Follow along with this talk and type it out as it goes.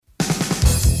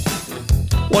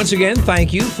Once again,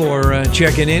 thank you for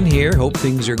checking in here. Hope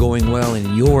things are going well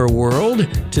in your world.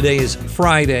 Today is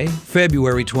Friday,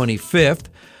 February 25th.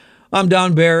 I'm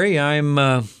Don Barry. I'm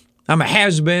a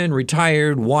has-been,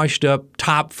 retired, washed-up,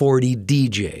 top 40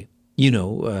 DJ.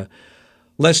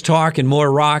 Less talk and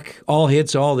more rock, all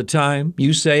hits all the time.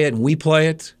 You say it and we play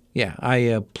it. Yeah,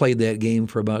 I played that game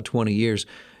for about 20 years.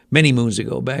 Many moons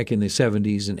ago, back in the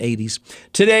 70s and 80s.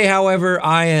 Today, however,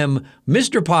 I am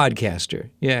Mr. Podcaster.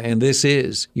 Yeah, and this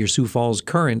is your Sioux Falls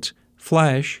Current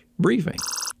Flash Briefing.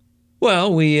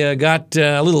 Well, we got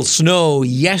a little snow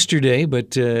yesterday,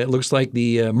 but it looks like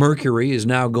the mercury is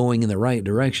now going in the right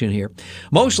direction here.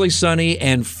 Mostly sunny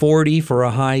and 40 for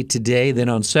a high today. Then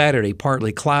on Saturday,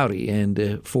 partly cloudy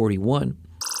and 41.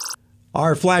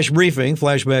 Our flash briefing,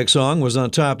 flashback song, was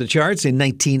on top of the charts in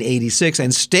 1986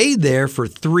 and stayed there for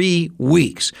 3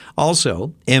 weeks.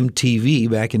 Also, MTV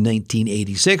back in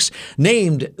 1986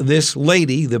 named this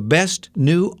lady the best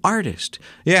new artist.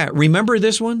 Yeah, remember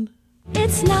this one?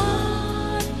 It's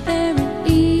not very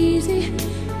easy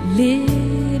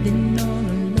living all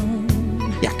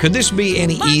alone. Yeah, could this be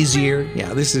any easier?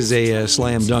 Yeah, this is a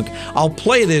slam dunk. I'll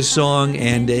play this song,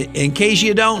 and in case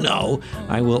you don't know,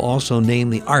 I will also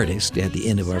name the artist at the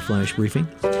end of our flash briefing.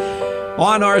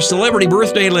 On our celebrity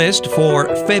birthday list for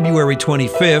February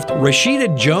 25th,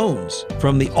 Rashida Jones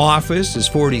from The Office is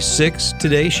 46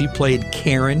 today. She played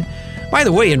Karen. By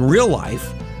the way, in real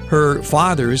life, her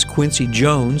father is Quincy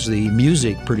Jones, the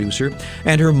music producer,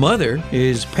 and her mother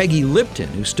is Peggy Lipton,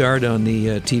 who starred on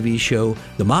the TV show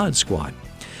The Mod Squad.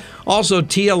 Also,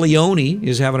 Tia Leone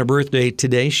is having a birthday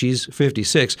today. She's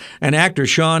 56. And actor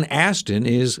Sean Astin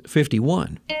is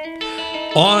 51.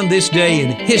 On this day in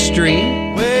history...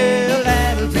 Well,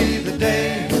 that'll be the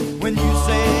day when you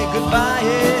say goodbye.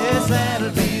 Yes, that'll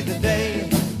be the day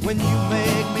when you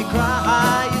make me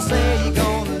cry. You say you're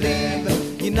gonna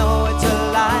leave. You know it's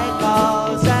a lie,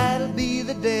 'cause that'll be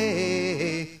the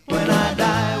day when I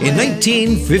die. In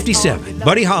 1957,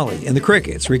 Buddy Holly and the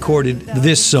Crickets recorded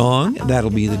this song,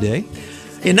 That'll Be the Day.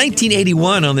 In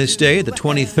 1981, on this day, at the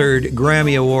 23rd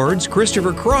Grammy Awards,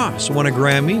 Christopher Cross won a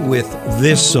Grammy with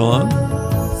this song.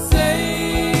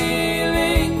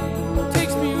 Sailing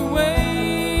takes me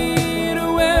away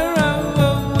to where I've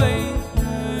always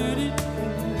heard it.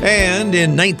 And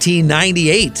in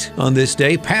 1998, on this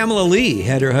day, Pamela Lee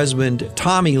had her husband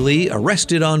Tommy Lee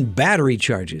arrested on battery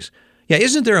charges. Yeah,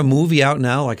 isn't there a movie out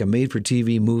now, like a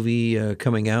made-for-TV movie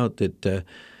coming out that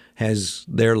has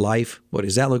their life? What,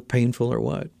 does that look painful or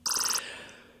what?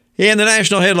 In the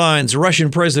national headlines, Russian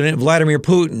President Vladimir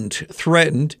Putin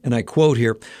threatened, and I quote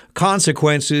here,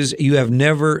 consequences you have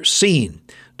never seen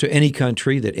to any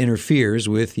country that interferes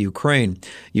with Ukraine.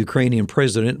 Ukrainian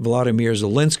President Vladimir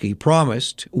Zelensky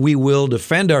promised, we will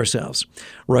defend ourselves.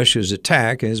 Russia's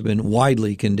attack has been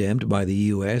widely condemned by the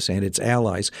U.S. and its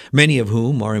allies, many of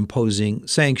whom are imposing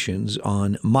sanctions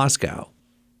on Moscow.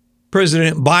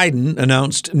 President Biden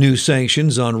announced new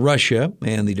sanctions on Russia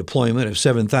and the deployment of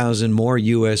 7,000 more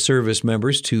U.S. service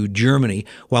members to Germany,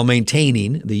 while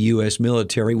maintaining the U.S.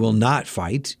 military will not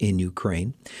fight in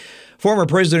Ukraine. Former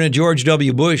President George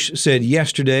W. Bush said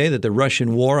yesterday that the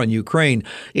Russian war on Ukraine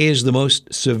is the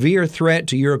most severe threat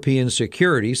to European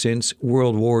security since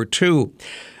World War II.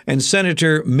 And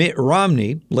Senator Mitt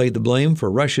Romney laid the blame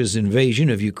for Russia's invasion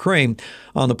of Ukraine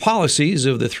on the policies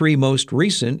of the 3 most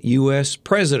recent U.S.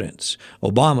 presidents,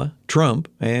 Obama, Trump,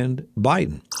 and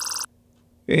Biden.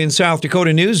 In South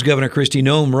Dakota news, Governor Kristi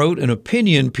Noem wrote an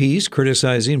opinion piece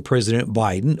criticizing President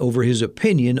Biden over his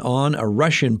opinion on a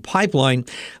Russian pipeline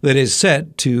that is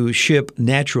set to ship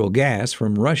natural gas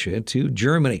from Russia to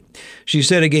Germany. She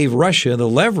said it gave Russia the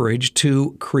leverage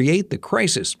to create the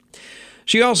crisis.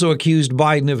 She also accused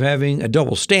Biden of having a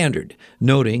double standard,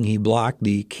 noting he blocked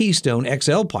the Keystone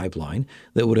XL pipeline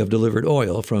that would have delivered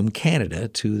oil from Canada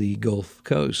to the Gulf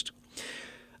Coast.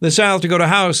 The South Dakota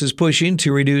House is pushing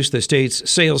to reduce the state's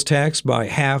sales tax by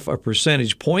 0.5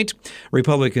 percentage point.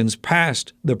 Republicans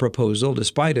passed the proposal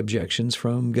despite objections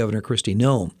from Governor Kristi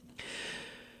Noem.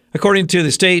 According to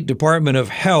the State Department of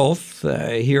Health,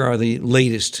 here are the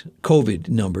latest COVID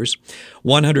numbers.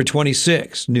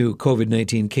 126 new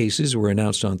COVID-19 cases were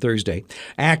announced on Thursday.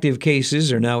 Active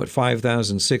cases are now at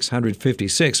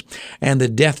 5,656, and the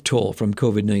death toll from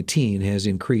COVID-19 has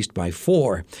increased by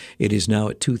 4. It is now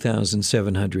at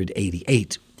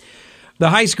 2,788. The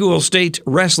high school state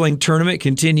wrestling tournament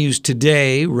continues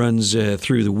today, runs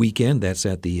through the weekend. That's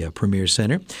at the Premier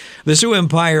Center. The Sioux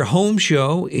Empire home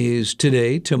show is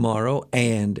today, tomorrow,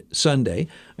 and Sunday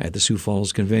at the Sioux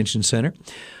Falls Convention Center.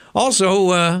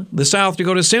 Also, the South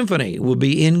Dakota Symphony will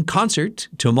be in concert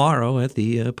tomorrow at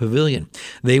the Pavilion.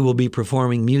 They will be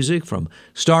performing music from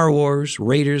Star Wars,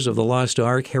 Raiders of the Lost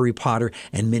Ark, Harry Potter,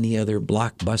 and many other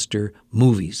blockbuster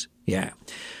movies. Yeah,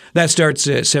 that starts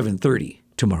at 7:30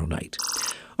 tomorrow night.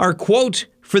 Our quote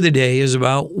for the day is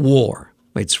about war.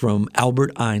 It's from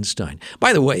Albert Einstein.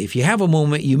 By the way, if you have a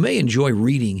moment, you may enjoy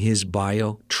reading his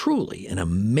bio. Truly an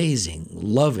amazing,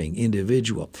 loving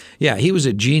individual. Yeah, he was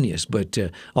a genius, but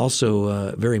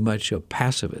also very much a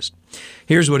pacifist.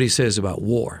 Here's what he says about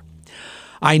war.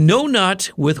 I know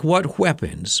not with what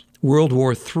weapons World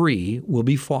War III will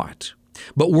be fought,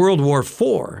 but World War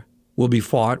IV will be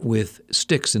fought with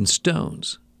sticks and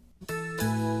stones.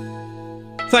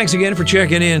 Thanks again for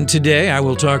checking in today. I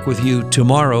will talk with you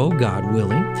tomorrow, God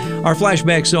willing. Our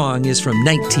flashback song is from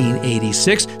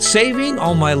 1986, Saving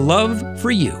All My Love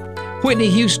for You. Whitney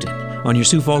Houston on your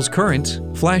Sioux Falls Current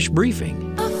Flash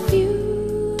Briefing. A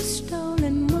few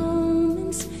stolen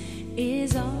moments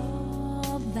is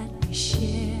all that we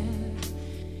share.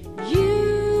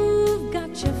 You've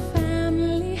got your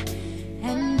family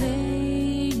and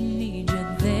they need you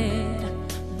there.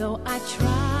 Though I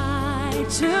try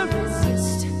to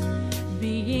resist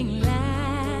being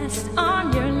last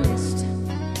on your list,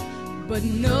 but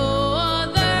no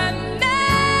other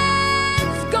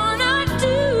man's gonna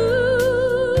do.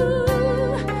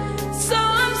 So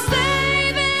I'm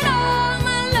saving all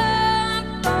my love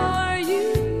for you.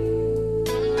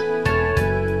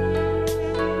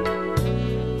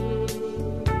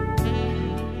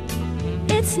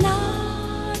 It's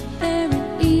not very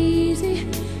easy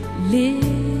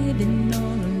living all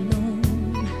alone.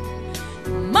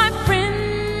 My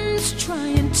friends try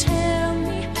and tell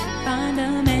me find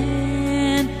a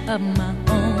man of my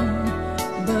own,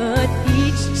 but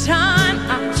each time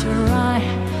I try,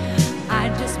 I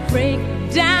just break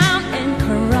down and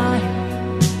cry,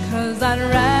 'cause I'd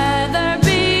rather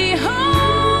be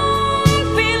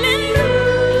home feeling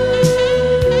blue.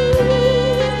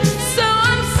 So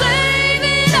I'm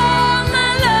saving all my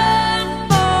love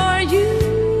for you.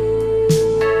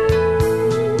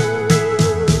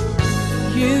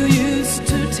 You used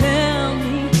to tell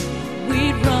me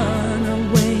we'd run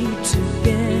away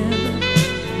together.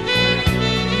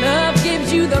 Love gives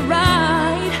you the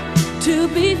right to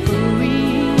be free.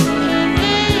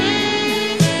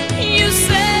 You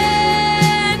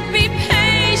said be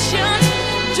patient,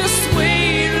 just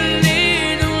wait a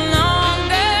little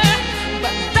longer,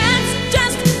 but that's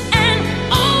just an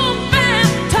old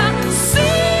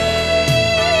fantasy.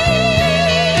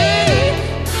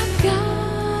 I've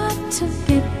got to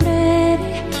get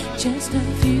ready, just a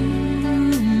few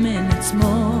minutes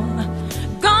more.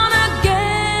 Gonna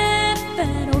get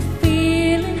that old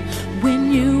feeling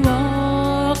when you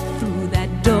walk through that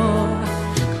door,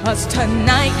 'cause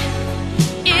tonight